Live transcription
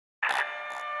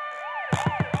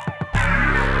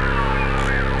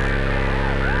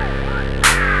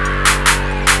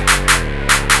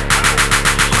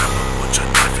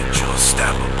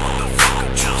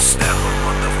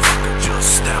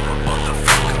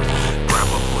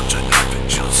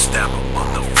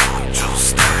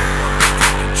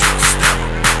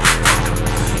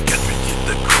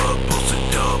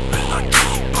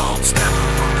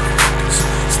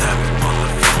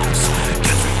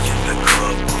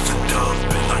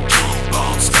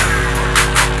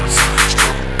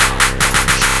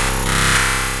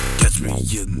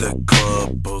the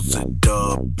club, posted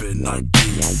up, and I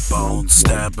keep on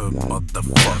stabbing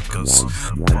motherfuckers.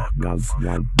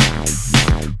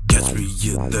 Catch me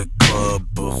in the club,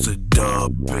 posted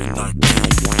up, and I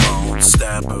keep on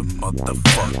stabbing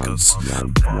motherfuckers.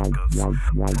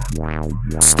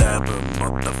 Stabbing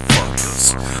motherfuckers.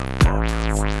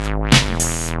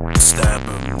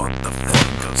 Stabbing motherfuckers. Stabbing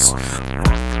motherfuckers.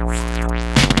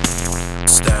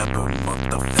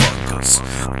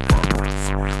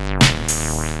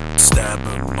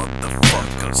 Stabbing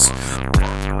motherfuckers.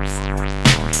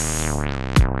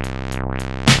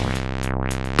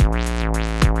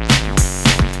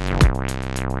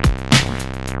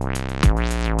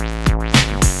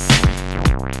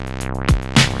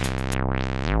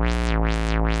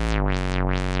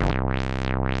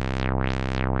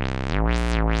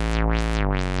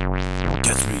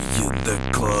 Catch me in the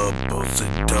club,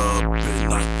 posted up,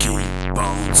 and I keep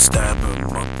on stabbing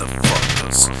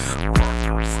motherfuckers.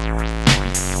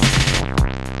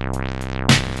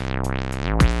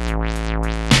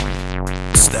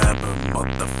 Stabbing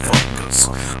motherfuckers.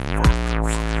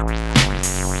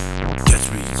 Catch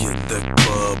me in the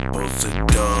club,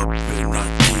 posted up, and I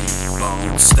keep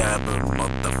on stabbing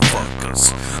motherfuckers.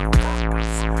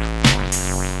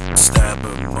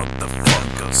 Stabbing motherfuckers. Stabbing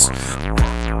motherfuckers.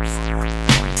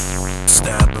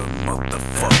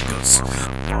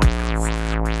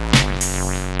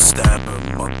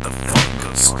 Stabbing motherfuckers.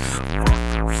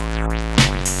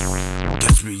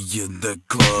 Catch me in the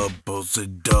club,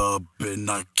 posted up, and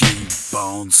I keep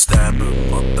on stabbing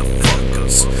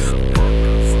motherfuckers.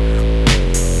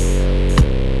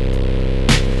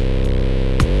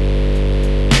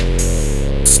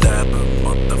 Stabbing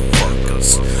motherfuckers.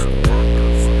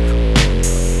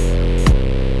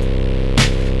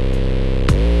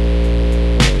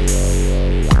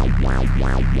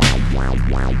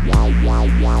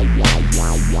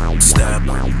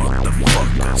 Stabbing motherfuckers. Stabbing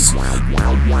motherfuckers. Stabbing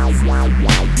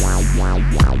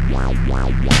motherfuckers.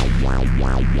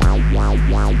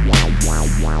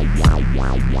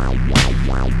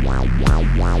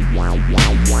 Catch me in the club, posted up, and I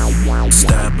keep on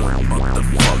stabbing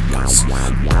motherfuckers.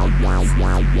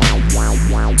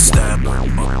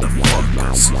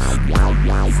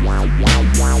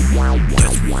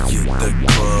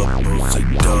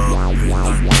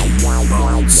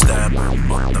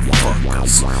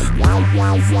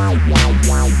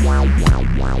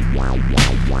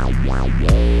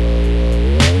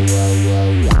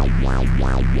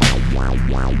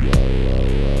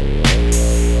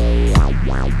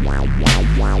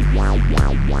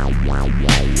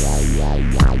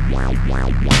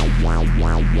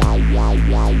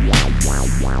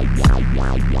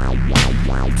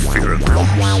 Fear of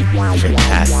loss, take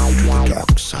path to the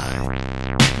dark side.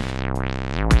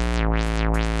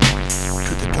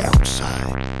 To the dark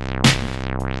side.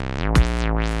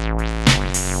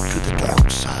 To the dark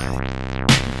side.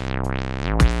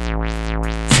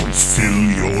 Fulfill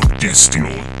your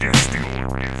destiny.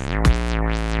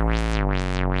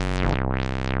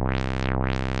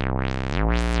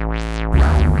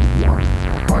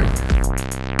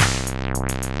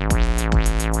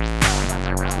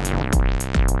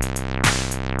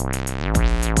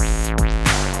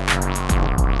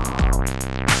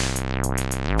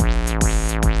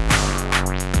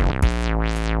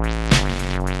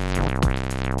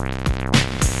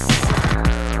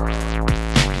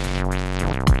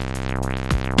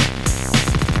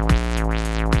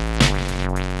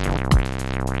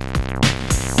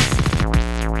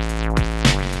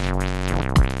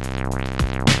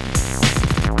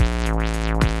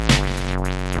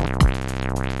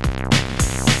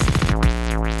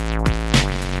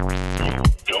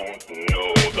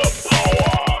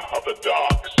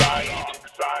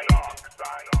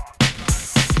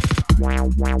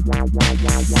 Round one,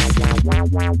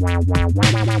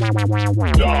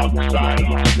 fight.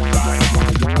 Operation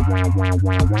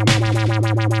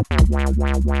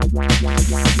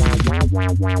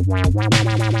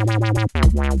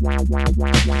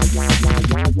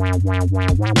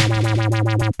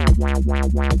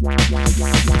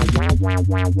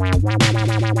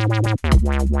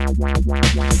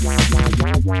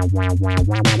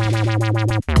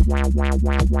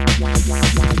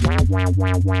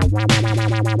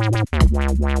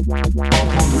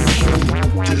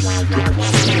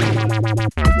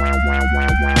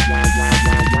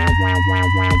Destruction.